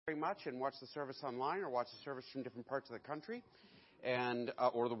very much and watch the service online or watch the service from different parts of the country and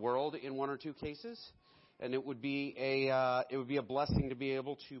or the world in one or two cases. And it would be a blessing to be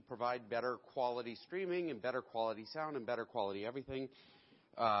able to provide better quality streaming and better quality sound and better quality everything.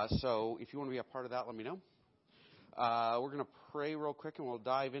 So if you want to be a part of that, let me know. We're going to pray real quick and we'll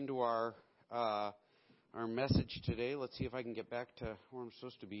dive into our message today. Let's see if I can get back to where I'm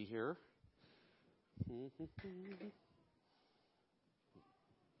supposed to be here.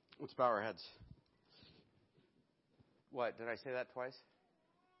 Let's bow our heads. What, did I say that twice?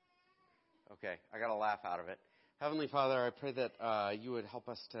 Okay, I got a laugh out of it. Heavenly Father, I pray that you would help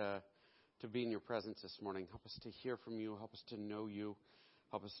us to be in your presence this morning. Help us to hear from you. Help us to know you.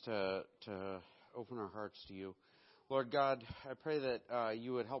 Help us to open our hearts to you. Lord God, I pray that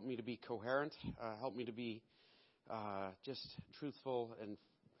you would help me to be coherent. Help me to be just truthful and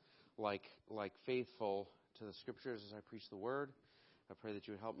like faithful to the Scriptures as I preach the Word. I pray that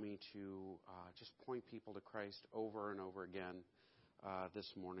you would help me to just point people to Christ over and over again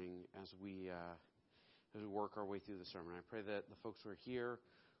this morning as we work our way through the sermon. I pray that the folks who are here,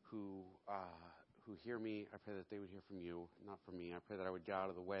 who hear me, I pray that they would hear from you, not from me. I pray that I would get out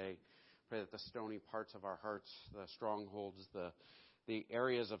of the way. I pray that the stony parts of our hearts, the strongholds, the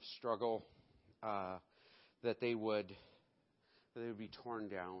areas of struggle, that they would be torn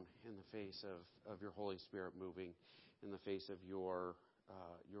down in the face of your Holy Spirit moving, in the face of your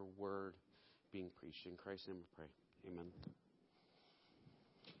word being preached. In Christ's name we pray. Amen.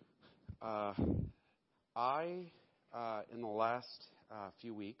 In the last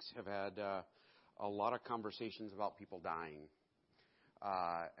few weeks, have had a lot of conversations about people dying.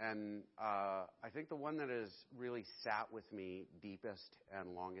 And I think the one that has really sat with me deepest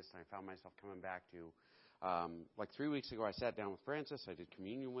and longest, and I found myself coming back to, like 3 weeks ago, I sat down with Frances. I did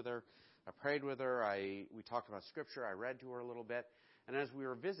communion with her. I prayed with her. We talked about Scripture. I read to her a little bit. And as we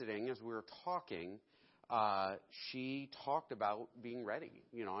were visiting, as we were talking, she talked about being ready.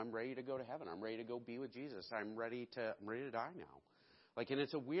 You know, I'm ready to go to heaven. I'm ready to go be with Jesus. I'm ready to die now. And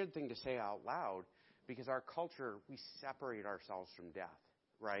it's a weird thing to say out loud because our culture, we separate ourselves from death,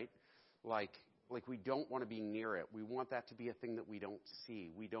 right? Like we don't want to be near it. We want that to be a thing that we don't see.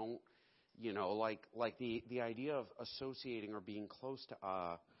 We don't, like the idea of associating or being close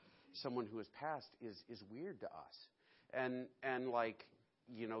to someone who has passed is weird to us. And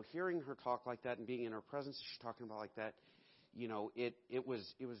hearing her talk like that and being in her presence, she's talking about like that, it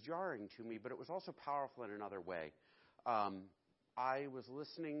was jarring to me, but it was also powerful in another way. I was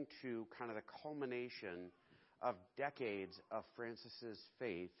listening to kind of the culmination of decades of Frances's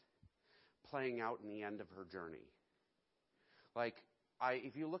faith playing out in the end of her journey.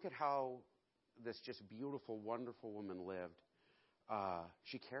 If you look at how this just beautiful, wonderful woman lived,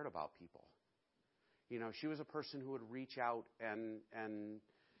 she cared about people. She was a person who would reach out and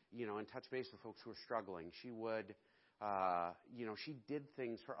touch base with folks who were struggling. She would, she did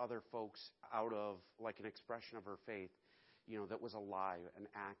things for other folks out of like an expression of her faith, that was alive and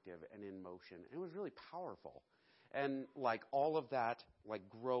active and in motion. And it was really powerful. And like all of that, like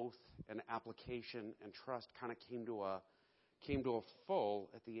growth and application and trust kind of came to a full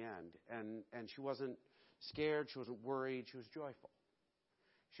at the end. And she wasn't scared. She wasn't worried. She was joyful.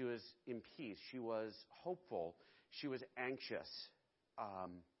 She was in peace. She was hopeful. She was anxious.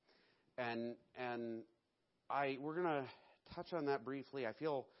 We're going to touch on that briefly. I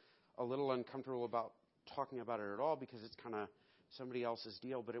feel a little uncomfortable about talking about it at all because it's kind of somebody else's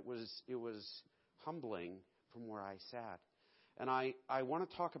deal, but it was humbling from where I sat. And I want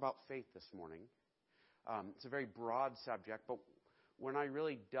to talk about faith this morning. It's a very broad subject, but when I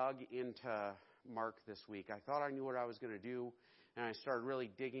really dug into Mark this week, I thought I knew what I was going to do, and I started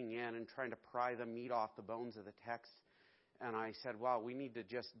really digging in and trying to pry the meat off the bones of the text. And I said, wow, we need to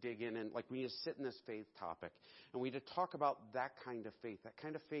just dig in and we need to sit in this faith topic. And we need to talk about that kind of faith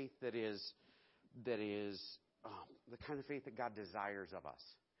that is the kind of faith that God desires of us.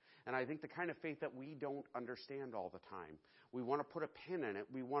 And I think the kind of faith that we don't understand all the time. We want to put a pin in it.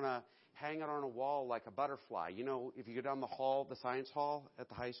 We want to hang it on a wall like a butterfly. If you go down the hall, the science hall at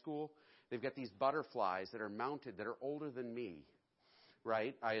the high school, they've got these butterflies that are mounted that are older than me,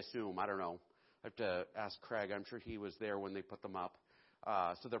 right? I assume. I don't know. I have to ask Craig. I'm sure he was there when they put them up.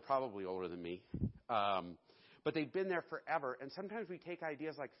 So they're probably older than me. But they've been there forever. And sometimes we take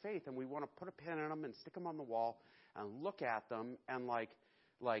ideas like faith and we want to put a pin in them and stick them on the wall and look at them and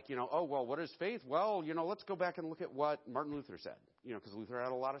oh, well, what is faith? Well, let's go back and look at what Martin Luther said, because Luther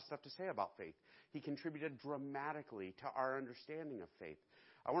had a lot of stuff to say about faith. He contributed dramatically to our understanding of faith.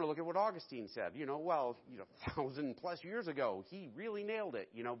 I want to look at what Augustine said, 1,000+ years ago. He really nailed it,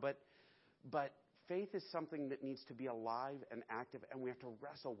 but faith is something that needs to be alive and active, and we have to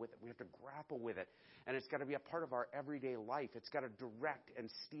wrestle with it. We have to grapple with it. And it's got to be a part of our everyday life. It's got to direct and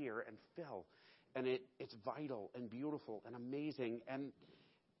steer and fill. And it's vital and beautiful and amazing,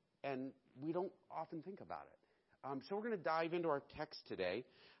 and we don't often think about it. So we're going to dive into our text today.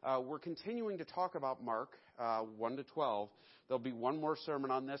 We're continuing to talk about Mark 1 to 12. There'll be one more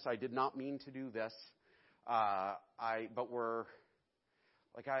sermon on this. I did not mean to do this, but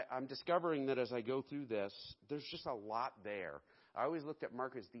I'm discovering that as I go through this, there's just a lot there. I always looked at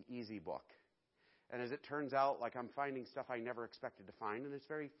Mark as the easy book. And as it turns out, I'm finding stuff I never expected to find, and it's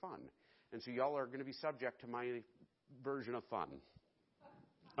very fun. And so y'all are going to be subject to my version of fun.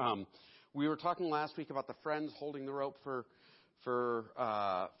 We were talking last week about the friends holding the rope for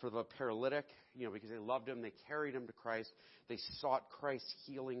the paralytic, because they loved him. They carried him to Christ. They sought Christ's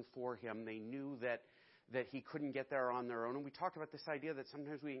healing for him. They knew that he couldn't get there on their own. And we talked about this idea that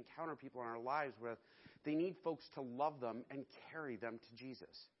sometimes we encounter people in our lives where they need folks to love them and carry them to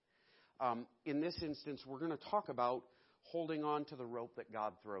Jesus. In this instance, we're going to talk about holding on to the rope that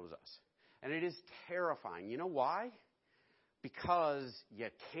God throws us. And it is terrifying. You know why? Because you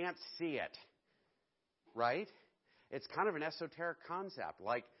can't see it, right? It's kind of an esoteric concept.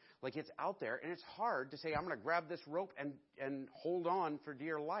 Like it's out there, and it's hard to say, I'm going to grab this rope and hold on for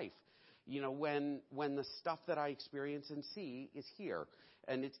dear life. When the stuff that I experience and see is here,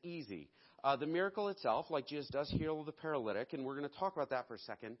 and it's easy. The miracle itself, like Jesus does heal the paralytic, and we're going to talk about that for a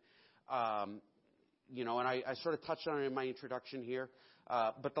second. And I sort of touched on it in my introduction here.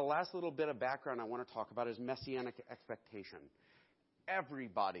 But the last little bit of background I want to talk about is messianic expectation.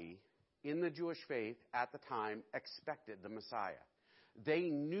 Everybody in the Jewish faith at the time expected the Messiah. They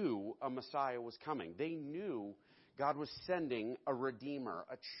knew a Messiah was coming. They knew God was sending a Redeemer,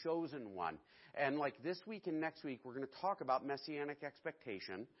 a chosen one. And this week and next week, we're going to talk about messianic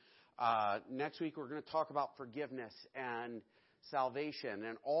expectation. Next week, we're going to talk about forgiveness and salvation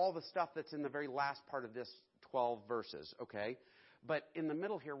and all the stuff that's in the very last part of this 12 verses, okay? But in the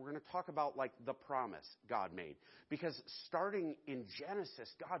middle here, we're going to talk about the promise God made. Because starting in Genesis,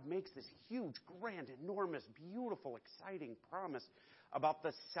 God makes this huge, grand, enormous, beautiful, exciting promise about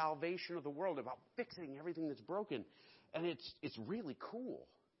the salvation of the world, about fixing everything that's broken. And it's really cool.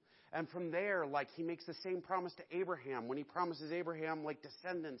 And from there, he makes the same promise to Abraham when he promises Abraham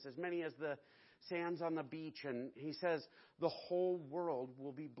descendants as many as the sands on the beach. And he says the whole world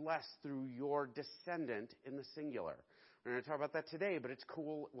will be blessed through your descendant in the singular. We're going to talk about that today, but it's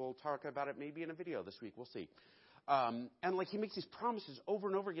cool. We'll talk about it maybe in a video this week. We'll see. And he makes these promises over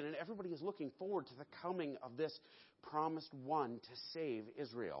and over again, and everybody is looking forward to the coming of this promised one to save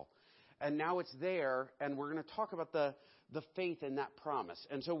Israel. And now it's there, and we're going to talk about the faith in that promise.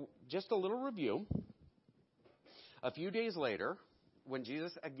 And so just a little review. A few days later, when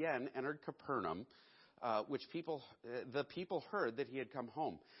Jesus again entered Capernaum, the people heard that he had come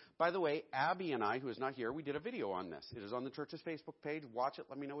home. By the way, Abby and I, who is not here, we did a video on this. It is on the church's Facebook page. Watch it.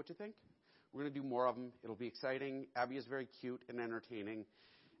 Let me know what you think. We're going to do more of them. It'll be exciting. Abby is very cute and entertaining,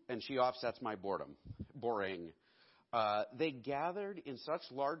 and she offsets my boring. They gathered in such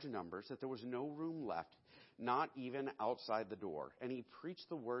large numbers that there was no room left, not even outside the door. And he preached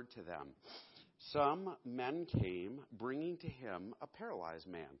the word to them. Some men came, bringing to him a paralyzed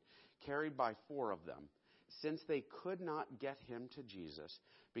man, carried by 4 of them. Since they could not get him to Jesus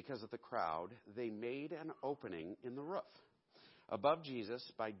because of the crowd, they made an opening in the roof above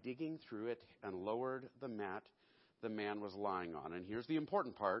Jesus by digging through it and lowered the mat the man was lying on. And here's the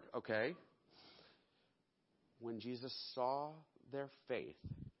important part, okay? When Jesus saw their faith,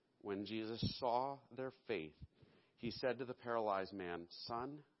 he said to the paralyzed man,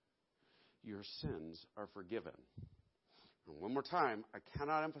 "Son, your sins are forgiven." And one more time, I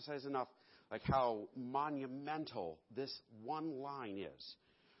cannot emphasize enough how monumental this one line is.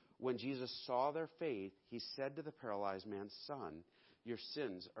 When Jesus saw their faith, he said to the paralyzed man, "Son, your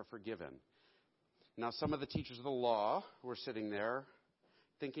sins are forgiven." Now, some of the teachers of the law were sitting there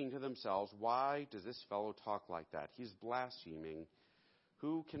thinking to themselves, "Why does this fellow talk like that? He's blaspheming.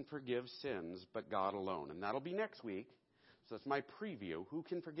 Who can forgive sins but God alone?" And that'll be next week. So that's my preview. Who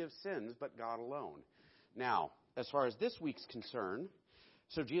can forgive sins but God alone? Now, as far as this week's concerned,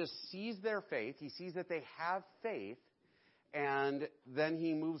 so Jesus sees their faith. He sees that they have faith. And then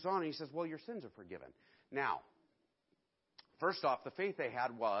he moves on and he says, well, your sins are forgiven. Now, first off, the faith they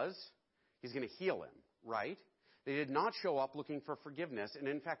had was he's going to heal him, right? They did not show up looking for forgiveness. And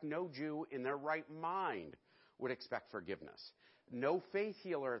in fact, no Jew in their right mind would expect forgiveness. No faith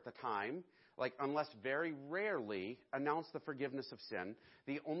healer at the time, unless very rarely, announced the forgiveness of sin.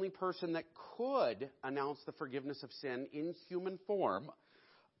 The only person that could announce the forgiveness of sin in human form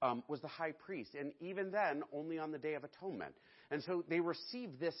was the high priest. And even then, only on the Day of Atonement. And so they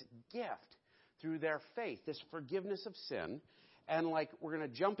received this gift through their faith, this forgiveness of sin. And, we're going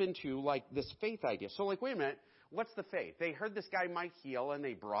to jump into, this faith idea. So, wait a minute, what's the faith? They heard this guy might heal, and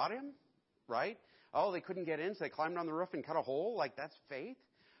they brought him, right? Oh, they couldn't get in, so they climbed on the roof and cut a hole? That's faith?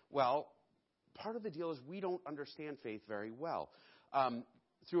 Well, part of the deal is we don't understand faith very well.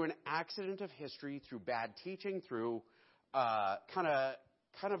 Through an accident of history, through bad teaching, through kind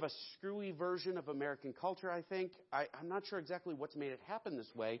of a screwy version of American culture, I think. I'm not sure exactly what's made it happen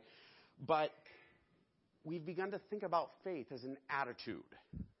this way, but we've begun to think about faith as an attitude,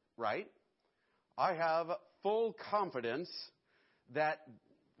 right? I have full confidence that,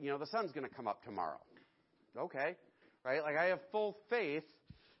 the sun's going to come up tomorrow. Okay, right? I have full faith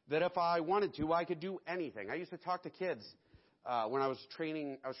that if I wanted to, I could do anything. I used to talk to kids when I was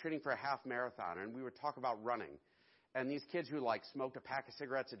training for a half marathon, and we would talk about running. And these kids who smoked a pack of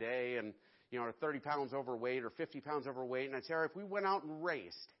cigarettes a day and, are 30 pounds overweight or 50 pounds overweight. And I'd say, all right, if we went out and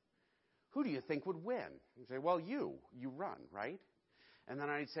raced, who do you think would win? You'd say, well, you run, right? And then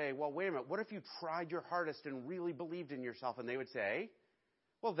I'd say, well, wait a minute, what if you tried your hardest and really believed in yourself? And they would say,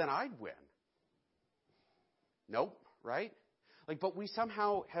 well, then I'd win. Nope, right? But we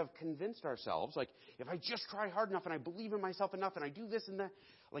somehow have convinced ourselves, if I just try hard enough and I believe in myself enough and I do this and that,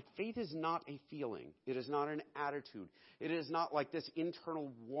 faith is not a feeling. It is not an attitude. It is not this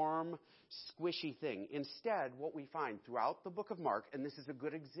internal warm, squishy thing. Instead, what we find throughout the book of Mark, and this is a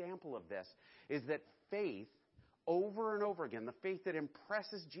good example of this, is that faith, over and over again, the faith that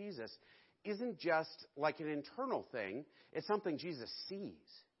impresses Jesus, isn't just an internal thing. It's something Jesus sees,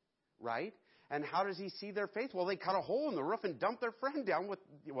 right? And how does he see their faith? Well, they cut a hole in the roof and dumped their friend down with,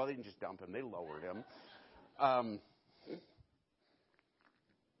 well, they didn't just dump him, they lowered him.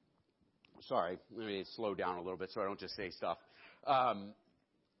 Sorry, let me slow down a little bit so I don't just say stuff.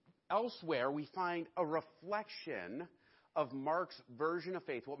 Elsewhere, we find a reflection of Mark's version of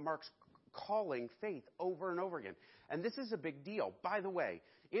faith, what Mark's calling faith over and over again. And this is a big deal. By the way,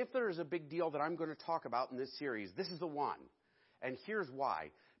 if there is a big deal that I'm going to talk about in this series, this is the one. And here's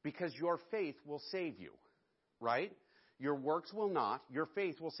why. Because your faith will save you, right? Your works will not. Your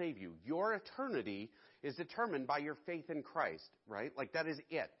faith will save you. Your eternity is determined by your faith in Christ, right? That is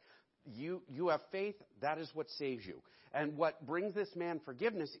it. You have faith. That is what saves you. And what brings this man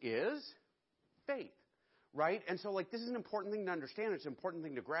forgiveness is faith, right? And so, this is an important thing to understand. It's an important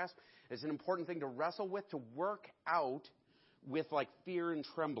thing to grasp. It's an important thing to wrestle with, to work out with, fear and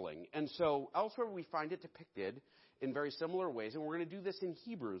trembling. And so elsewhere we find it depicted in very similar ways, and we're going to do this in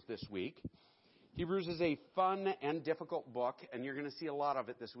Hebrews this week. Hebrews is a fun and difficult book, and you're going to see a lot of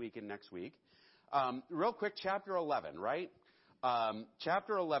it this week and next week. Real quick, chapter 11, right?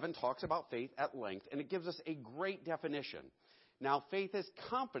 Chapter 11 talks about faith at length, and it gives us a great definition. Now, faith is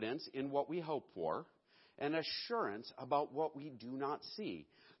confidence in what we hope for and assurance about what we do not see.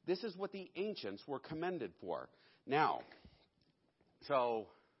 This is what the ancients were commended for. Now, so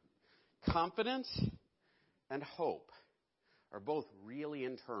confidence and hope are both really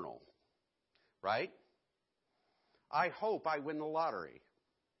internal, right? I hope I win the lottery.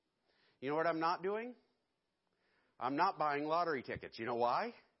 You know what I'm not doing? I'm not buying lottery tickets. You know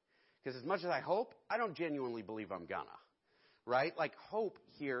why? Because as much as I hope, I don't genuinely believe I'm gonna, right? Hope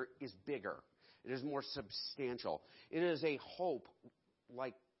here is bigger. It is more substantial. It is a hope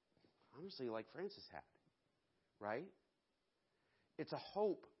honestly, Francis had, right? It's a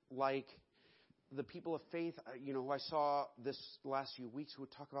hope the people of faith, who I saw this last few weeks who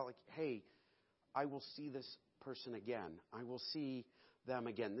would talk about hey, I will see this person again. I will see them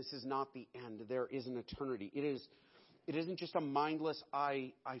again. This is not the end. There is an eternity. It isn't just a mindless,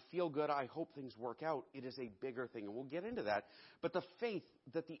 I feel good, I hope things work out. It is a bigger thing, and we'll get into that. But the faith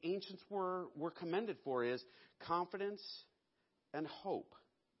that the ancients were commended for is confidence and hope.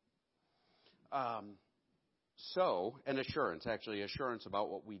 And assurance about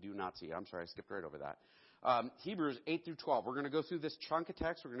what we do not see. I'm sorry, I skipped right over that. Hebrews 8 through 12. We're going to go through this chunk of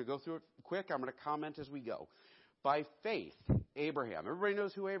text. We're going to go through it quick. I'm going to comment as we go. By faith, Abraham. Everybody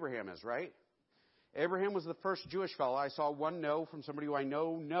knows who Abraham is, right? Abraham was the first Jewish fellow. I saw one no from somebody who I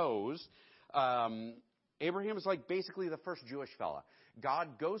know knows. Abraham is basically the first Jewish fella.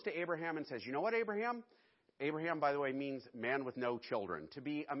 God goes to Abraham and says, you know what, Abraham? Abraham, by the way, means man with no children. To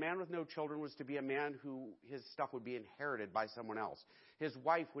be a man with no children was to be a man who his stuff would be inherited by someone else. His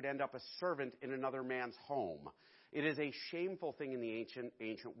wife would end up a servant in another man's home. It is a shameful thing in the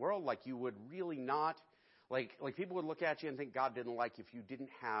ancient world. You would really not, people would look at you and think God didn't like you if you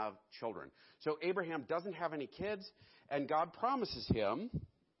didn't have children. So Abraham doesn't have any kids, and God promises him,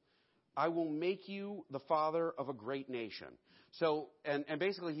 I will make you the father of a great nation. So, and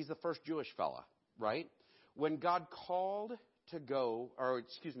basically he's the first Jewish fella, right? When God called to go,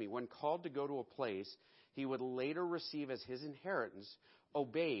 when called to go to a place he would later receive as his inheritance,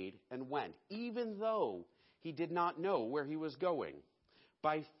 obeyed and went, even though he did not know where he was going.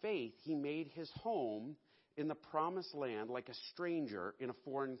 By faith, he made his home in the promised land like a stranger in a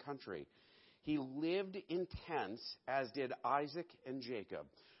foreign country. He lived in tents, as did Isaac and Jacob,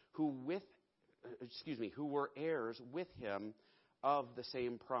 who were heirs with him of the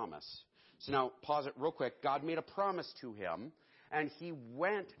same promise. So now, pause it real quick. God made a promise to him, and he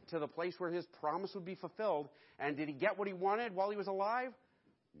went to the place where his promise would be fulfilled. And did he get what he wanted while he was alive?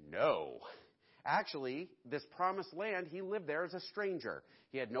 No. Actually, this promised land, he lived there as a stranger.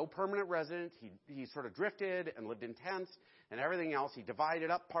 He had no permanent residence. He sort of drifted and lived in tents and everything else. He divided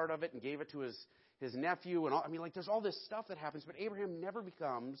up part of it and gave it to his nephew. And all, there's all this stuff that happens. But Abraham never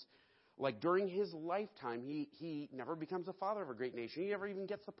becomes, during his lifetime, he never becomes the father of a great nation. He never even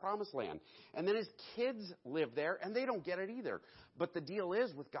gets the promised land. And then his kids live there, and they don't get it either. But the deal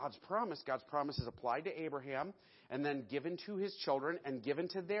is, with God's promise is applied to Abraham, and then given to his children, and given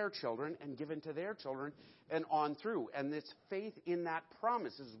to their children, and given to their children, and on through. And this faith in that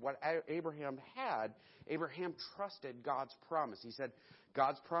promise is what Abraham had. Abraham trusted God's promise. He said,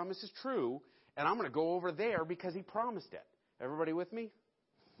 God's promise is true, and I'm going to go over there because he promised it. Everybody with me?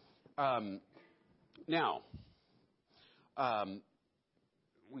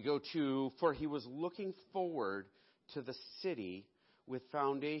 We go to, for he was looking forward to the city with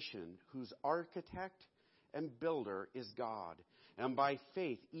foundation, whose architect and builder is God. And by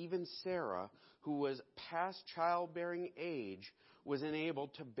faith, even Sarah, who was past childbearing age, was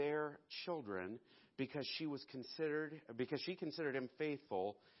enabled to bear children because she considered him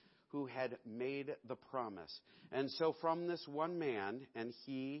faithful who had made the promise. And so from this one man, and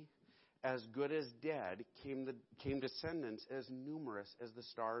he as good as dead, came descendants as numerous as the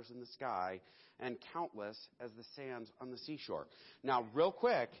stars in the sky and countless as the sands on the seashore. Now, real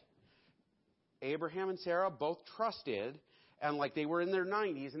quick, Abraham and Sarah both trusted, and they were in their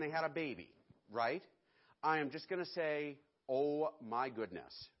 90s and they had a baby, right? I am just going to say, oh my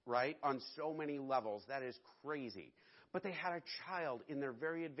goodness, right? On so many levels, that is crazy. But they had a child in their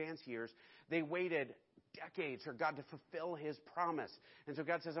very advanced years. They waited decades for God to fulfill his promise. And so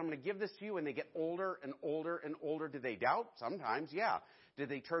God says, I'm going to give this to you. And they get older and older and older. Did they doubt? Sometimes, yeah. Did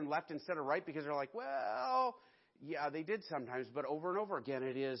they turn left instead of right because they're like, well, yeah, they did sometimes. But over and over again,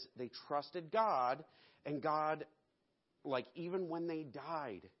 it is they trusted God. And God, even when they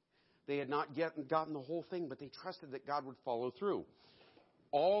died, they had not yet gotten the whole thing, but they trusted that God would follow through.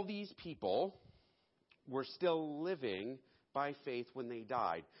 All these people were still living by faith when they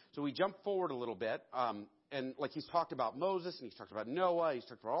died. So we jump forward a little bit, and he's talked about Moses, and he's talked about Noah, he's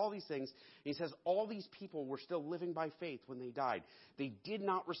talked about all these things, and he says all these people were still living by faith when they died. They did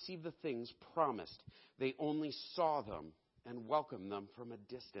not receive the things promised. They only saw them and welcomed them from a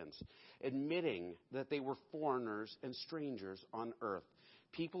distance, admitting that they were foreigners and strangers on earth.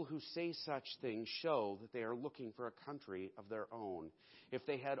 People who say such things show that they are looking for a country of their own. If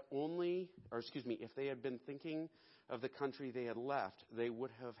they had been thinking of the country they had left, they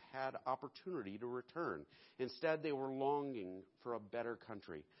would have had opportunity to return. Instead, they were longing for a better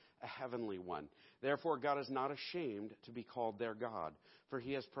country, a heavenly one. Therefore, God is not ashamed to be called their God, for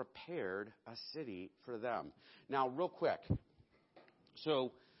he has prepared a city for them. Now, real quick.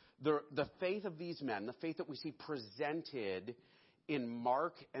 So, the faith of these men, the faith that we see presented in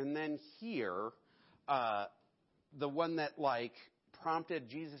Mark and then here, the one that prompted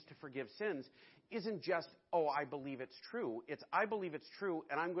Jesus to forgive sins, isn't just, I believe it's true. It's, I believe it's true,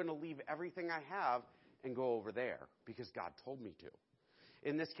 and I'm going to leave everything I have and go over there because God told me to.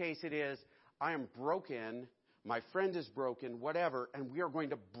 In this case, it is, I am broken, my friend is broken, whatever, and we are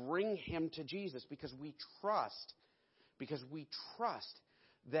going to bring him to Jesus because we trust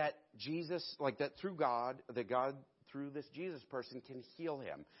that Jesus, that through God, that God, through this Jesus person, can heal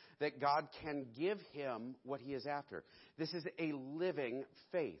him, that God can give him what he is after. This is a living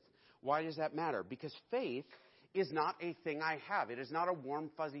faith. Why does that matter? Because faith is not a thing I have. It is not a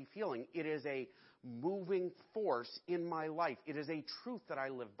warm, fuzzy feeling. It is a moving force in my life. It is a truth that I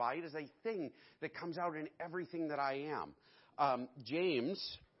live by. It is a thing that comes out in everything that I am. James,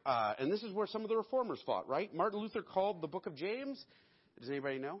 and this is where some of the reformers fought, right? Martin Luther called the book of James, does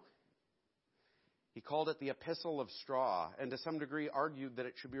anybody know? He called it the Epistle of Straw, and to some degree argued that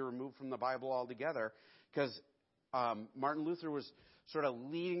it should be removed from the Bible altogether because Martin Luther was sort of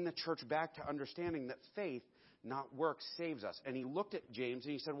leading the church back to understanding that faith, not works, saves us. And he looked at James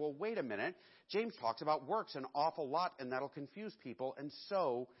and he said, well, wait a minute. James talks about works an awful lot, and that'll confuse people, and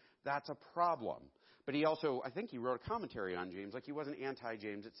so that's a problem. But he also, I think he wrote a commentary on James. Like, he wasn't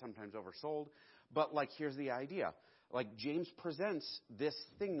anti-James. It's sometimes oversold. But, like, here's the idea. Like, James presents this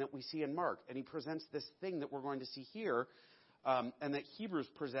thing that we see in Mark, and he presents this thing that we're going to see here, and that Hebrews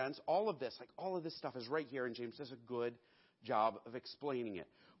presents. All of this, like, all of this stuff is right here, and James does a good job of explaining it.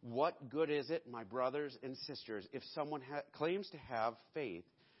 What good is it, my brothers and sisters, if someone claims to have faith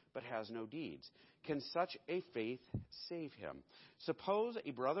but has no deeds? Can such a faith save him? Suppose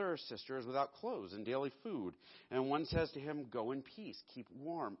a brother or sister is without clothes and daily food, and one says to him, go in peace, keep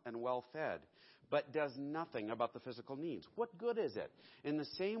warm and well fed, but does nothing about the physical needs. What good is it? In the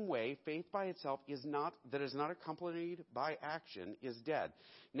same way, faith by itself is not accompanied by action is dead.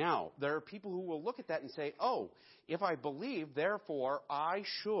 Now, there are people who will look at that and say, oh, if I believe, therefore I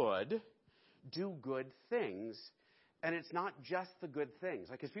should do good things. And it's not just the good things.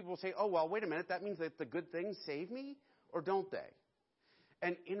 Like, because people will say, oh, well, wait a minute, that means that the good things save me, or don't they?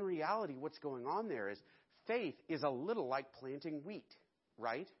 And in reality, what's going on there is faith is a little like planting wheat,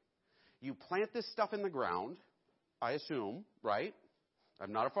 right? You plant this stuff in the ground, I assume, right?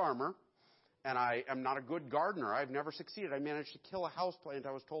 I'm not a farmer, and I am not a good gardener. I've never succeeded. I managed to kill a houseplant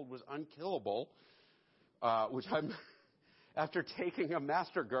I was told was unkillable, which I'm, after taking a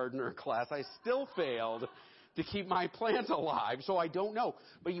master gardener class, I still failed to keep my plants alive, so I don't know.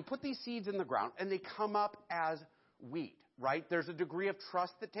 But you put these seeds in the ground, and they come up as wheat, right? There's a degree of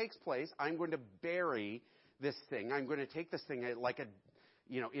trust that takes place. I'm going to bury this thing. I'm going to take this thing like it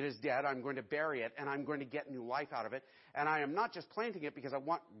is dead. I'm going to bury it, and I'm going to get new life out of it. And I am not just planting it because I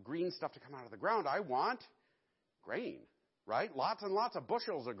want green stuff to come out of the ground. I want grain, right? Lots and lots of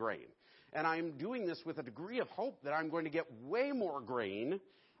bushels of grain. And I'm doing this with a degree of hope that I'm going to get way more grain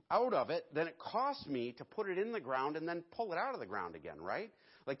out of it than it cost me to put it in the ground and then pull it out of the ground again, right?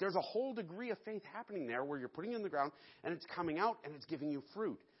 Like, there's a whole degree of faith happening there where you're putting it in the ground and it's coming out and it's giving you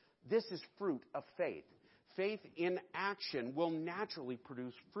fruit. This is fruit of faith. Faith in action will naturally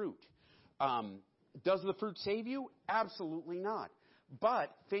produce fruit. Does the fruit save you? Absolutely not.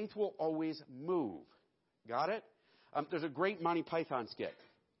 But faith will always move. Got it? There's a great Monty Python skit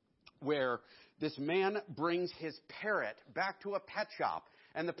where this man brings his parrot back to a pet shop.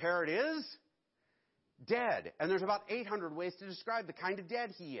 And the parrot is dead. And there's about 800 ways to describe the kind of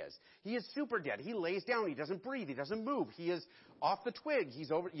dead he is. He is super dead. He lays down. He doesn't breathe. He doesn't move. He is off the twig.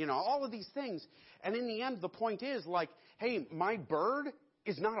 He's over, all of these things. And in the end, the point is like, hey, my bird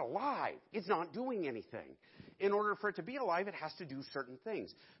is not alive. It's not doing anything. In order for it to be alive, it has to do certain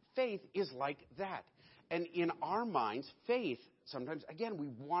things. Faith is like that. And in our minds, faith, sometimes, again, we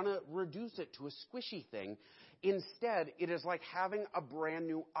want to reduce it to a squishy thing. Instead, it is like having a brand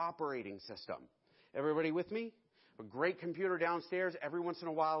new operating system. Everybody with me? A great computer downstairs. Every once in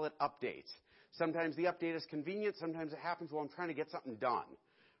a while, it updates. Sometimes the update is convenient. Sometimes it happens while I'm trying to get something done,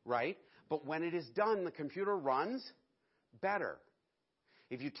 right? But when it is done, the computer runs better.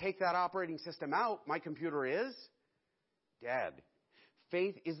 If you take that operating system out, my computer is dead.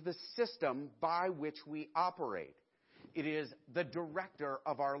 Faith is the system by which we operate. It is the director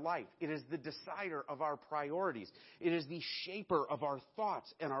of our life. It is the decider of our priorities. It is the shaper of our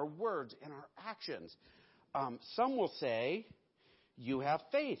thoughts and our words and our actions. Some will say, you have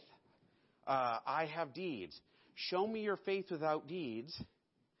faith. I have deeds. Show me your faith without deeds,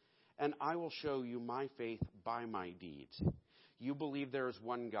 and I will show you my faith by my deeds. You believe there is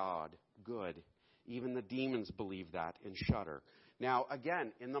one God. Good. Even the demons believe that and shudder. Now,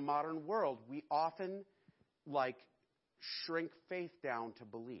 again, in the modern world, we often shrink faith down to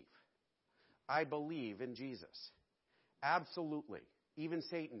belief. I believe in Jesus. Absolutely. Even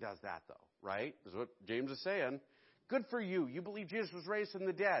Satan does that, though, right? That's what James is saying. Good for you. You believe Jesus was raised from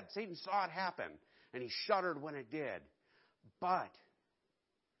the dead. Satan saw it happen, and he shuddered when it did. But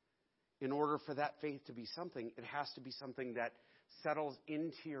in order for that faith to be something, it has to be something that settles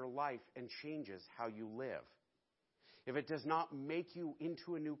into your life and changes how you live. If it does not make you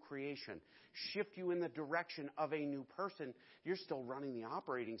into a new creation, shift you in the direction of a new person, you're still running the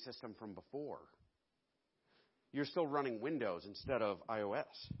operating system from before. You're still running Windows instead of iOS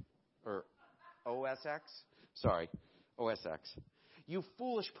or OS X. Sorry, OS X. You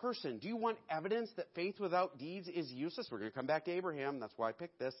foolish person, do you want evidence that faith without deeds is useless? We're going to come back to Abraham. That's why I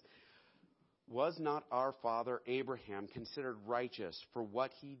picked this. Was not our father Abraham considered righteous for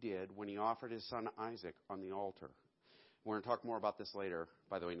what he did when he offered his son Isaac on the altar? We're going to talk more about this later,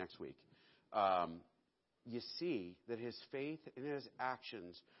 by the way, next week. You see that his faith and his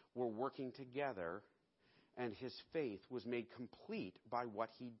actions were working together, and his faith was made complete by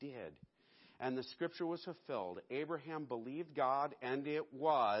what he did. And the scripture was fulfilled. Abraham believed God, and it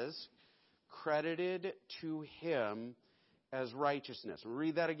was credited to him as righteousness. We'll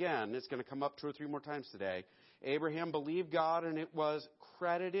read that again. It's going to come up 2 or 3 more times today. Abraham believed God, and it was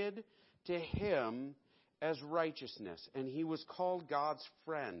credited to him as righteousness, and he was called God's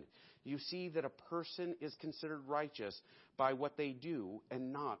friend. You see that a person is considered righteous by what they do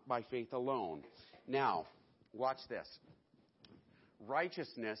and not by faith alone. Now, watch this.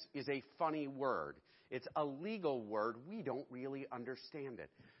 Righteousness is a funny word. It's a legal word. We don't really understand it.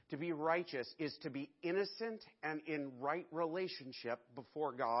 To be righteous is to be innocent and in right relationship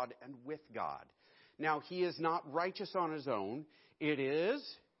before God and with God. Now, he is not righteous on his own. It is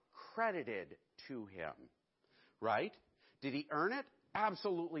credited to him. Right? Did he earn it?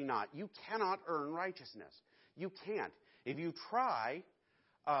 Absolutely not. You cannot earn righteousness. You can't. If you try,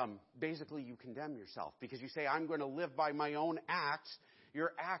 basically you condemn yourself because you say, I'm going to live by my own acts.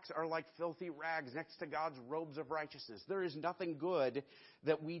 Your acts are like filthy rags next to God's robes of righteousness. There is nothing good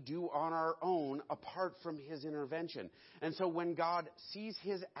that we do on our own apart from his intervention. And so when God sees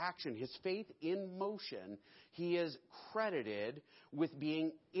his action, his faith in motion, he is credited with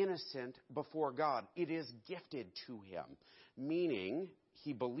being innocent before God. It is gifted to him, meaning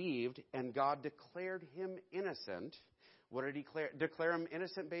he believed and God declared him innocent. What did he declare him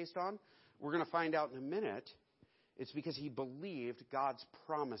innocent based on? We're going to find out in a minute. It's because he believed God's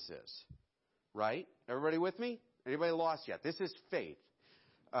promises, right? Everybody with me? Anybody lost yet? This is faith.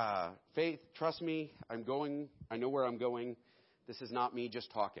 Faith, trust me, I know where I'm going. This is not me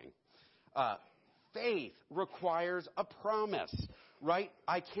just talking. Faith requires a promise, right?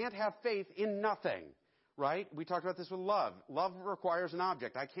 I can't have faith in nothing, right? We talked about this with love. Love requires an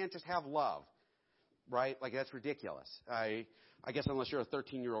object. I can't just have love, right? Like, that's ridiculous. I guess unless you're a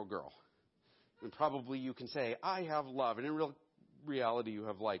 13-year-old girl. And probably you can say, I have love. And in real reality, you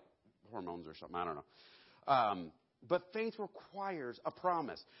have, like, hormones or something. I don't know. But faith requires a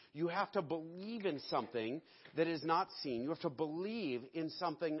promise. You have to believe in something that is not seen. You have to believe in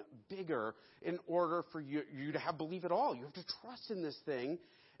something bigger in order for you to have belief at all. You have to trust in this thing.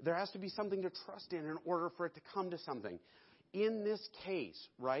 There has to be something to trust in order for it to come to something. In this case,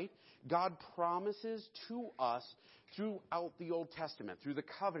 right, God promises to us throughout the Old Testament, through the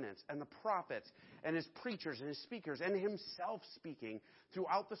covenants and the prophets and his preachers and his speakers and himself speaking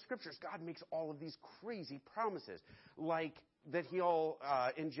throughout the scriptures. God makes all of these crazy promises, like that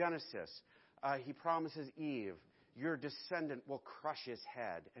in Genesis, he promises Eve, your descendant will crush his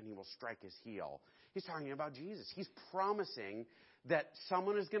head and he will strike his heel. He's talking about Jesus. He's promising that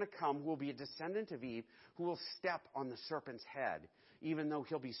someone is going to come who will be a descendant of Eve, who will step on the serpent's head, even though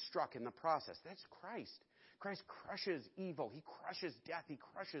he'll be struck in the process. That's Christ. Christ crushes evil. He crushes death. He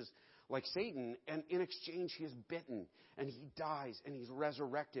crushes like Satan. And in exchange, he is bitten and he dies and he's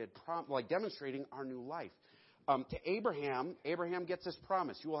resurrected, like demonstrating our new life. To Abraham gets this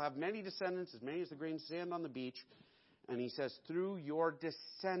promise. You will have many descendants, as many as the grain of sand on the beach. And he says, through your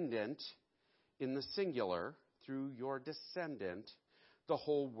descendant, in the singular, through your descendant, the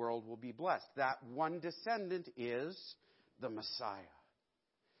whole world will be blessed. That one descendant is the Messiah.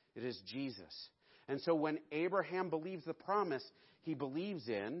 It is Jesus. And so when Abraham believes the promise, he believes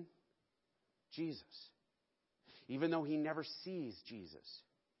in Jesus. Even though he never sees Jesus.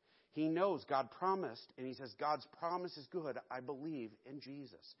 He knows God promised, and he says, God's promise is good. I believe in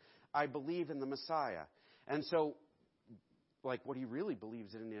Jesus. I believe in the Messiah. And so, like, what he really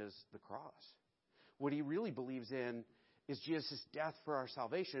believes in is the cross. What he really believes in is Jesus' death for our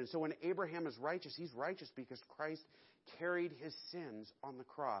salvation. And so when Abraham is righteous, he's righteous because Christ carried his sins on the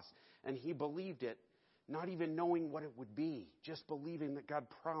cross. And he believed it, not even knowing what it would be, just believing that God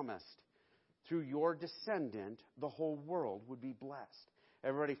promised through your descendant, the whole world would be blessed.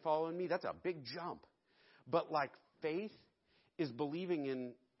 Everybody following me? That's a big jump. But like faith is believing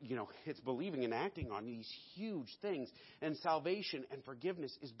in, it's believing and acting on these huge things. And salvation and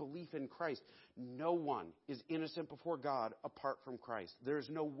forgiveness is belief in Christ. No one is innocent before God apart from Christ. There's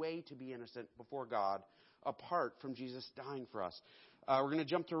no way to be innocent before God apart from Jesus dying for us. We're going to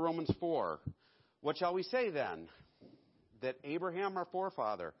jump to Romans 4. What shall we say then? That Abraham, our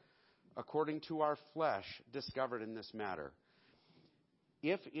forefather, according to our flesh, discovered in this matter.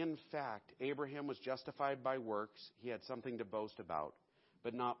 If, in fact, Abraham was justified by works, he had something to boast about,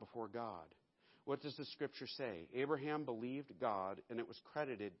 but not before God. What does the Scripture say? Abraham believed God, and it was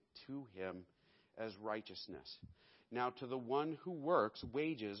credited to him as righteousness. Now, to the one who works,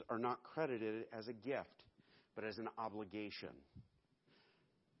 wages are not credited as a gift, but as an obligation.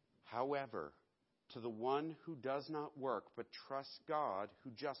 However, to the one who does not work, but trusts God,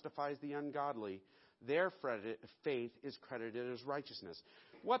 who justifies the ungodly, their faith is credited as righteousness.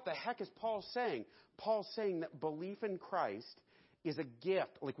 What the heck is Paul saying? Paul's saying that belief in Christ is a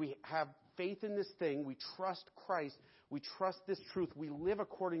gift. Like, we have faith in this thing. We trust Christ. We trust this truth. We live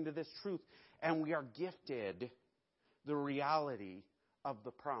according to this truth. And we are gifted the reality of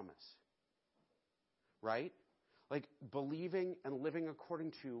the promise. Right? Like, believing and living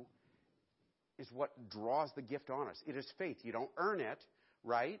according to is what draws the gift on us. It is faith. You don't earn it,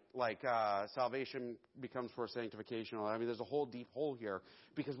 right? Like, salvation becomes for sanctification. I mean, there's a whole deep hole here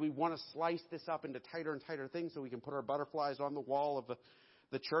because we want to slice this up into tighter and tighter things so we can put our butterflies on the wall of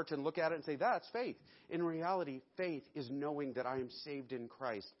the church and look at it and say, that's faith. In reality, faith is knowing that I am saved in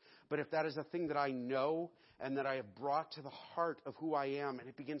Christ. But if that is a thing that I know and that I have brought to the heart of who I am and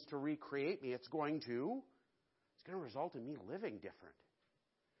it begins to recreate me, it's going to result in me living different.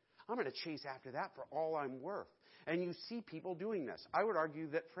 I'm going to chase after that for all I'm worth. And you see people doing this. I would argue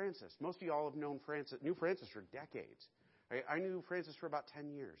that Frances, most of y'all have knew Frances for decades. Right? I knew Frances for about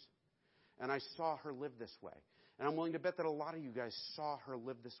 10 years. And I saw her live this way. And I'm willing to bet that a lot of you guys saw her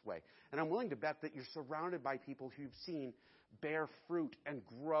live this way. And I'm willing to bet that you're surrounded by people who you've seen bear fruit and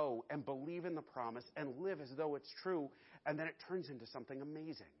grow and believe in the promise and live as though it's true. And then it turns into something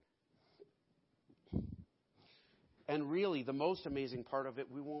amazing. And really, the most amazing part of it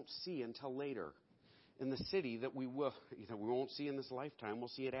we won't see until later. In the city that we won't see in this lifetime, we'll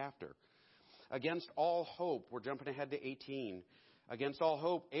see it after. Against all hope, we're jumping ahead to 18. Against all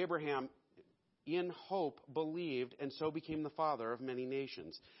hope, Abraham in hope believed and so became the father of many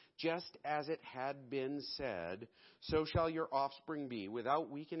nations. Just as it had been said, so shall your offspring be. Without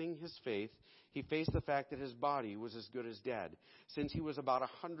weakening his faith, he faced the fact that his body was as good as dead, since he was about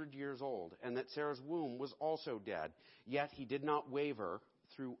 100 years old, and that Sarah's womb was also dead. Yet he did not waver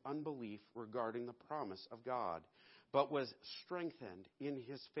through unbelief regarding the promise of God, but was strengthened in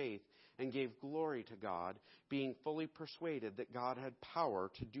his faith and gave glory to God, being fully persuaded that God had power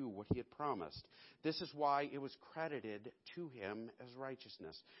to do what he had promised. This is why it was credited to him as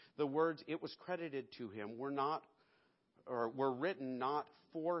righteousness. The words "it was credited to him" were written not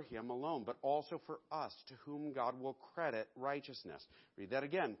for him alone, but also for us, to whom God will credit righteousness. Read that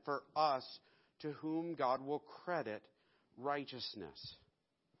again. For us, to whom God will credit righteousness.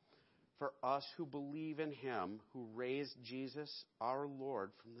 For us who believe in him who raised Jesus, our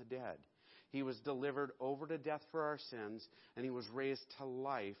Lord, from the dead. He was delivered over to death for our sins, and he was raised to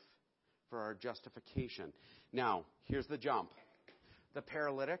life for our justification. Now, here's the jump. The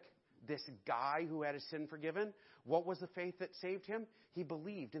paralytic, this guy who had his sin forgiven, what was the faith that saved him? He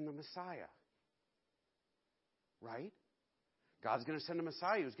believed in the Messiah. Right? God's going to send a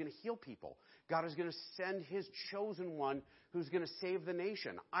Messiah who's going to heal people. God is going to send his chosen one who's going to save the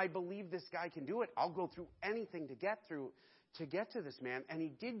nation. I believe this guy can do it. I'll go through anything to get to this man. And he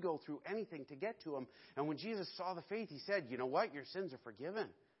did go through anything to get to him. And when Jesus saw the faith, he said, you know what? Your sins are forgiven.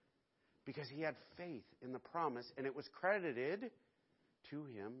 Because he had faith in the promise, and it was credited to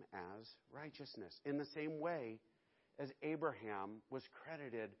him as righteousness. In the same way as Abraham was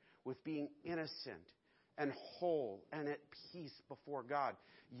credited with being innocent and whole and at peace before God.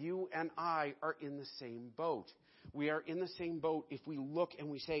 You and I are in the same boat. We are in the same boat if we look and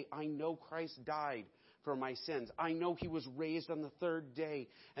we say, I know Christ died for my sins. I know he was raised on the third day,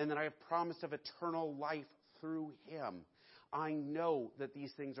 and that I have promise of eternal life through him. I know that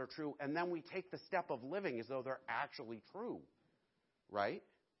these things are true. And then we take the step of living as though they're actually true. Right?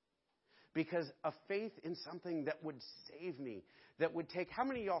 Because a faith in something that would save me, that would take... How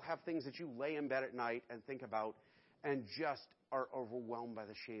many of y'all have things that you lay in bed at night and think about and just are overwhelmed by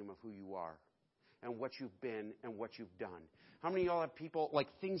the shame of who you are and what you've been and what you've done? How many of y'all have people, like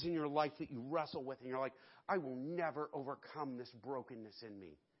things in your life that you wrestle with and you're like, I will never overcome this brokenness in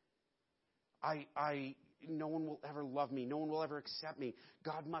me. No one will ever love me. No one will ever accept me.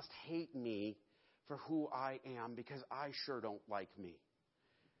 God must hate me for who I am because I sure don't like me.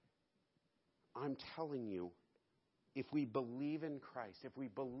 I'm telling you, if we believe in Christ, if we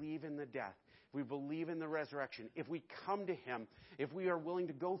believe in the death, if we believe in the resurrection, if we come to him, if we are willing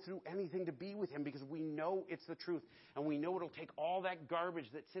to go through anything to be with him because we know it's the truth and we know it'll take all that garbage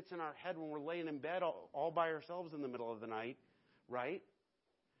that sits in our head when we're laying in bed all by ourselves in the middle of the night, right?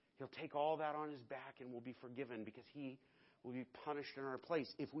 He'll take all that on his back and we'll be forgiven because he will be punished in our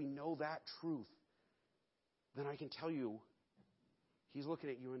place. If we know that truth, then I can tell you, he's looking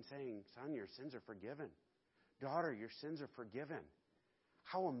at you and saying, son, your sins are forgiven. Daughter, your sins are forgiven.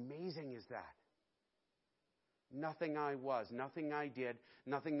 How amazing is that? Nothing I was, nothing I did,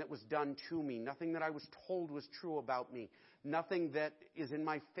 nothing that was done to me, nothing that I was told was true about me, nothing that is in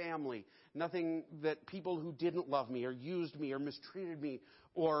my family, nothing that people who didn't love me or used me or mistreated me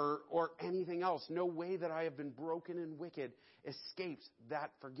or anything else. No way that I have been broken and wicked escapes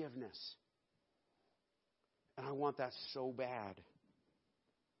that forgiveness. And I want that so bad.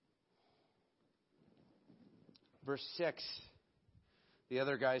 Verse 6, the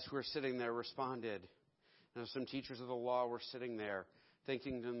other guys who were sitting there responded. Now, some teachers of the law were sitting there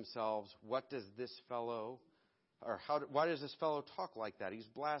thinking to themselves, why does this fellow talk like that? He's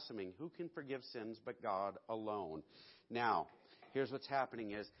blaspheming. Who can forgive sins but God alone? Now, here's what's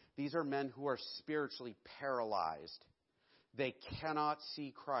happening is these are men who are spiritually paralyzed. They cannot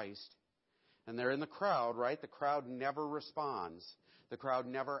see Christ. And they're in the crowd, right? The crowd never responds. The crowd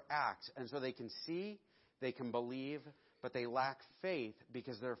never acts. And so they can see, they can believe, but they lack faith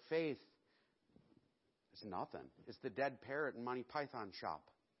because their faith is nothing. It's the dead parrot in Monty Python shop,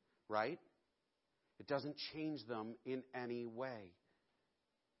 right? It doesn't change them in any way.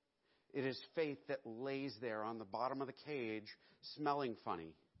 It is faith that lays there on the bottom of the cage, smelling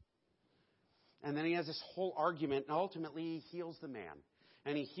funny. And then he has this whole argument, and ultimately he heals the man.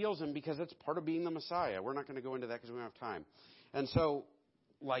 And he heals him because it's part of being the Messiah. We're not going to go into that because we don't have time. And so,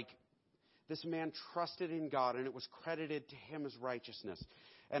 this man trusted in God, and it was credited to him as righteousness.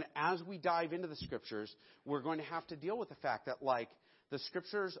 And as we dive into the Scriptures, we're going to have to deal with the fact that, the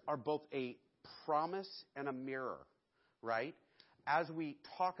Scriptures are both a promise and a mirror, right? As we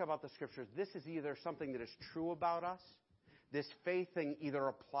talk about the Scriptures, this is either something that is true about us. This faith thing either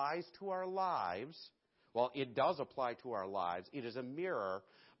applies to our lives. Well, it does apply to our lives. It is a mirror,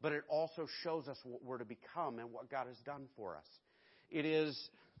 but it also shows us what we're to become and what God has done for us. It is,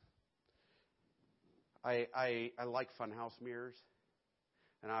 I like funhouse mirrors.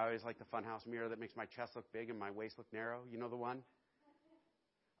 And I always like the funhouse mirror that makes my chest look big and my waist look narrow. You know the one?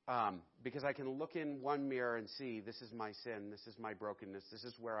 Because I can look in one mirror and see, this is my sin, this is my brokenness, this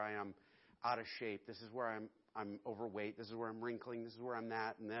is where I am out of shape, this is where I'm overweight, this is where I'm wrinkling, this is where I'm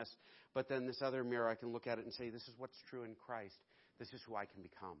that and this. But then this other mirror, I can look at it and say, this is what's true in Christ. This is who I can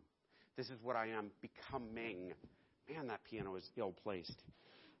become. This is what I am becoming. Man, that piano is ill-placed.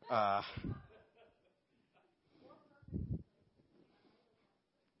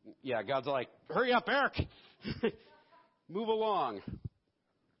 Yeah, God's like, hurry up, Eric. Move along.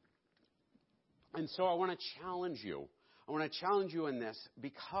 And so I want to challenge you. I want to challenge you in this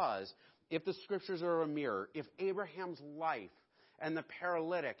because if the Scriptures are a mirror, if Abraham's life and the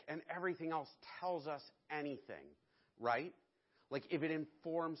paralytic and everything else tells us anything, right? If it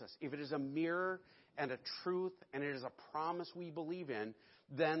informs us, if it is a mirror and a truth and it is a promise we believe in,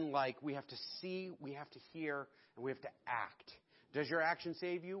 then we have to see, we have to hear, and we have to act. Does your action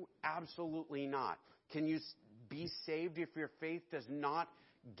save you? Absolutely not. Can you be saved if your faith does not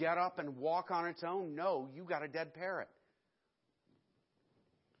get up and walk on its own? No, you got a dead parrot.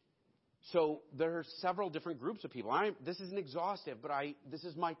 So there are several different groups of people. This isn't exhaustive, but this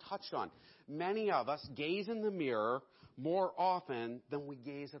is my touchstone. Many of us gaze in the mirror more often than we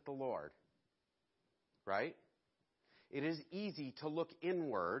gaze at the Lord. Right? It is easy to look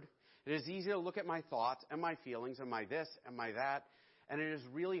inward. It is easy to look at my thoughts and my feelings and my this and my that. And it is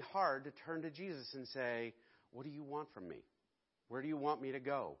really hard to turn to Jesus and say, what do you want from me? Where do you want me to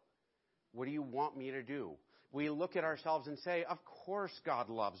go? What do you want me to do? We look at ourselves and say, of course God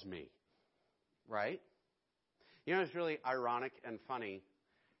loves me. Right? You know, it's really ironic and funny,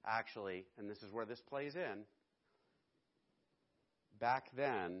 actually, and this is where this plays in. Back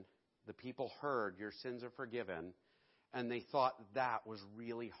then, the people heard your sins are forgiven, and they thought that was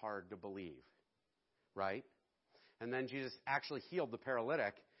really hard to believe. Right? And then Jesus actually healed the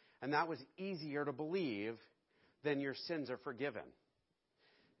paralytic, and that was easier to believe than your sins are forgiven.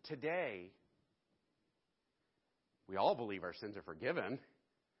 Today, we all believe our sins are forgiven.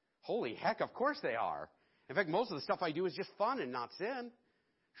 Holy heck, of course they are. In fact, most of the stuff I do is just fun and not sin.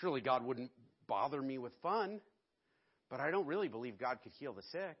 Surely God wouldn't bother me with fun. But I don't really believe God could heal the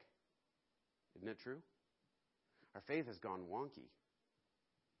sick. Isn't it true? Our faith has gone wonky.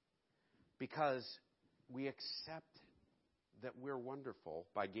 Because we accept that we're wonderful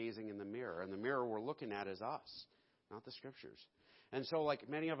by gazing in the mirror. And the mirror we're looking at is us, not the Scriptures. And so, like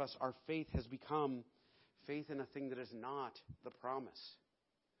many of us, our faith has become faith in a thing that is not the promise.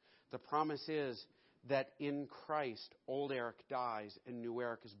 The promise is that in Christ, old Eric dies and new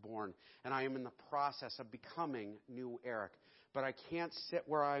Eric is born. And I am in the process of becoming new Eric. But I can't sit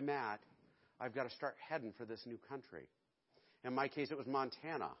where I'm at. I've got to start heading for this new country. In my case, it was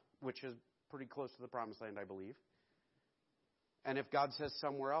Montana, which is pretty close to the promised land, I believe. And if God says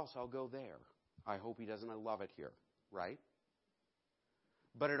somewhere else, I'll go there. I hope he doesn't. I love it here, right?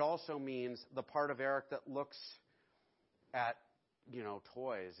 But it also means the part of Eric that looks at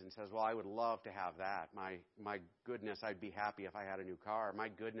toys and says, well, I would love to have that. My goodness, I'd be happy if I had a new car. My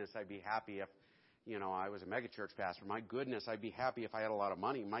goodness, I'd be happy if, I was a megachurch pastor. My goodness, I'd be happy if I had a lot of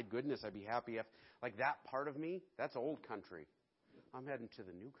money. My goodness, I'd be happy if, that part of me, that's old country. I'm heading to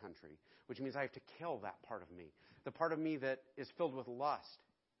the new country, which means I have to kill that part of me. The part of me that is filled with lust.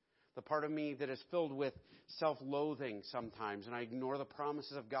 The part of me that is filled with self-loathing sometimes, and I ignore the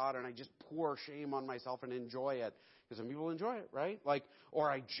promises of God, and I just pour shame on myself and enjoy it. Because some people enjoy it, right? Or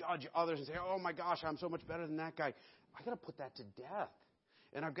I judge others and say, oh my gosh, I'm so much better than that guy. I got to put that to death.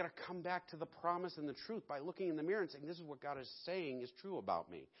 And I've got to come back to the promise and the truth by looking in the mirror and saying, this is what God is saying is true about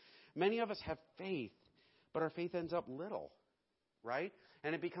me. Many of us have faith, but our faith ends up little, right?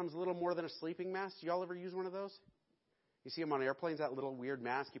 And it becomes little more than a sleeping mask. Do y'all ever use one of those? You see them on airplanes, that little weird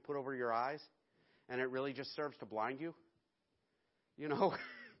mask you put over your eyes, and it really just serves to blind you? You know,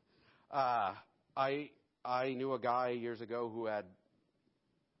 I knew a guy years ago who had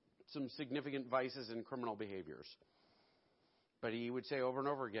some significant vices and criminal behaviors. But he would say over and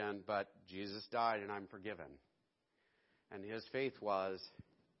over again, but Jesus died and I'm forgiven. And his faith was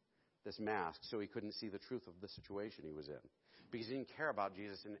this mask, so he couldn't see the truth of the situation he was in. Because he didn't care about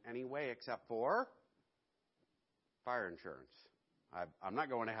Jesus in any way except for fire insurance. I'm not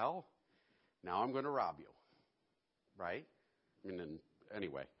going to hell. Now I'm going to rob you. Right?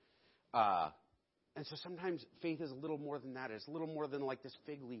 Anyway. And so sometimes faith is a little more than that. It's a little more than like this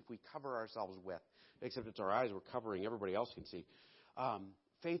fig leaf we cover ourselves with. Except it's our eyes we're covering. Everybody else can see.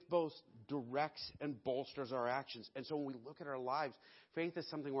 Faith both directs and bolsters our actions. And so when we look at our lives, faith is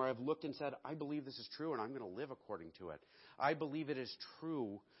something where I've looked and said, I believe this is true and I'm going to live according to it. I believe it is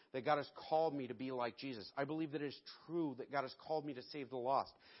true that God has called me to be like Jesus. I believe that it is true that God has called me to save the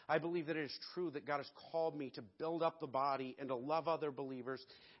lost. I believe that it is true that God has called me to build up the body and to love other believers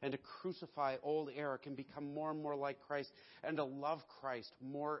and to crucify old Eric and become more and more like Christ and to love Christ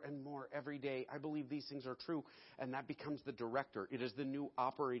more and more every day. I believe these things are true, and that becomes the director. It is the new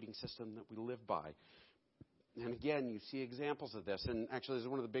operating system that we live by. And again, you see examples of this. And actually, this is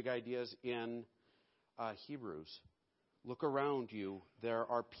one of the big ideas in Hebrews. Look around you. There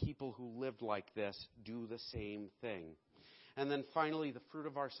are people who lived like this, do the same thing. And then finally, the fruit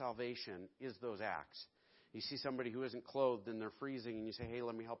of our salvation is those acts. You see somebody who isn't clothed and they're freezing and you say, hey,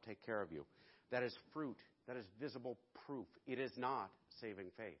 let me help take care of you. That is fruit. That is visible proof. It is not saving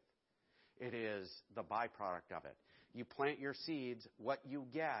faith. It is the byproduct of it. You plant your seeds. What you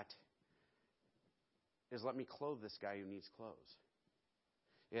get is let me clothe this guy who needs clothes.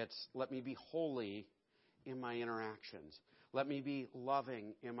 It's let me be holy in my interactions. Let me be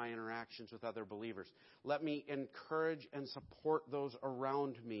loving in my interactions with other believers. Let me encourage and support those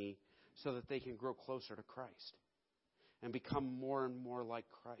around me so that they can grow closer to Christ and become more and more like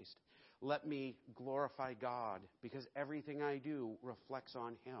Christ. Let me glorify God because everything I do reflects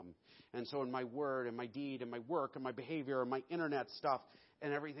on Him. And so in my word and my deed and my work and my behavior and my internet stuff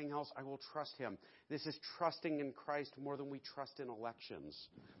and everything else, I will trust Him. This is trusting in Christ more than we trust in elections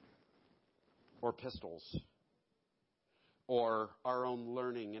or pistols or our own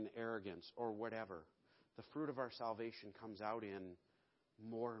learning and arrogance or whatever. The fruit of our salvation comes out in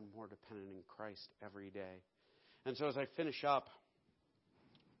more and more dependent in Christ every day. And so as I finish up,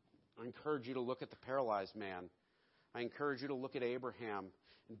 I encourage you to look at the paralyzed man. I encourage you to look at Abraham.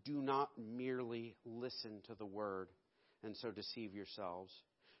 Do not merely listen to the word and so deceive yourselves.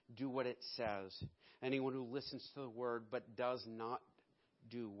 Do what it says. Anyone who listens to the word but does not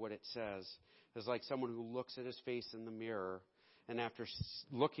do what it says is like someone who looks at his face in the mirror and after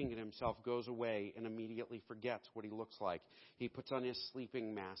looking at himself goes away and immediately forgets what he looks like. He puts on his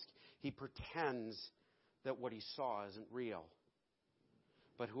sleeping mask. He pretends that what he saw isn't real.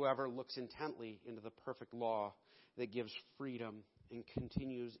 But whoever looks intently into the perfect law that gives freedom and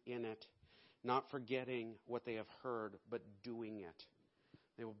continues in it, not forgetting what they have heard, but doing it,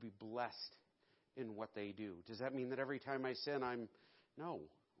 they will be blessed in what they do. Does that mean that every time I sin, No,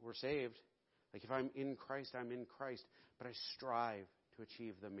 we're saved. Like if I'm in Christ, I'm in Christ. But I strive to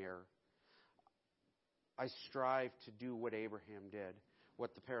achieve the mirror. I strive to do what Abraham did,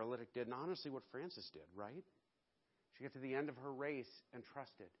 what the paralytic did, and honestly what Frances did, right? She got to the end of her race and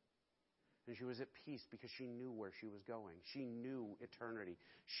trusted. And she was at peace because she knew where she was going. She knew eternity.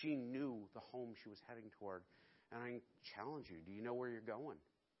 She knew the home she was heading toward. And I challenge you, do you know where you're going?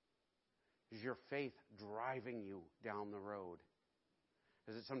 Is your faith driving you down the road?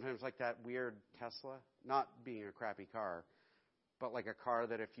 Is it sometimes like that weird Tesla? Not being a crappy car, but like a car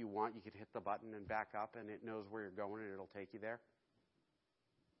that if you want, you could hit the button and back up and it knows where you're going and it'll take you there.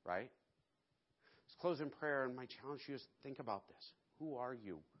 Right? Let's close in prayer, and my challenge to you is think about this. Who are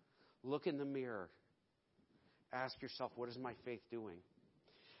you? Look in the mirror. Ask yourself, what is my faith doing?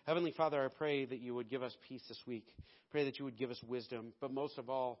 Heavenly Father, I pray that you would give us peace this week. Pray that you would give us wisdom. But most of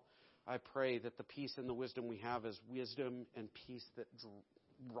all, I pray that the peace and the wisdom we have is wisdom and peace that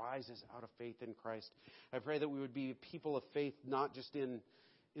rises out of faith in Christ. I pray that we would be people of faith, not just in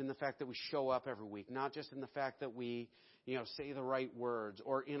the fact that we show up every week, not just in the fact that we, say the right words,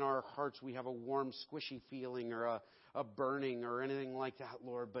 or in our hearts we have a warm, squishy feeling or a burning or anything like that,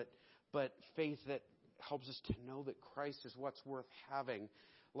 Lord, but faith that helps us to know that Christ is what's worth having,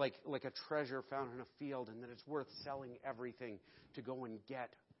 like a treasure found in a field, and that it's worth selling everything to go and get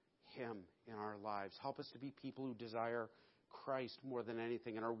Him in our lives. Help us to be people who desire Christ more than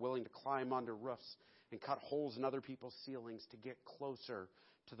anything and are willing to climb onto roofs and cut holes in other people's ceilings to get closer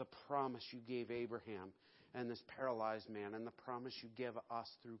to the promise you gave Abraham and this paralyzed man, and the promise you give us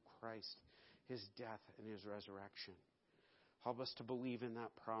through Christ, His death and His resurrection. Help us to believe in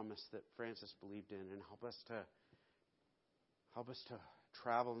that promise that Francis believed in, and help us to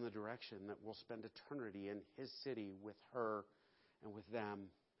travel in the direction that we'll spend eternity in His city with her and with them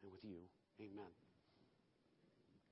and with you. Amen.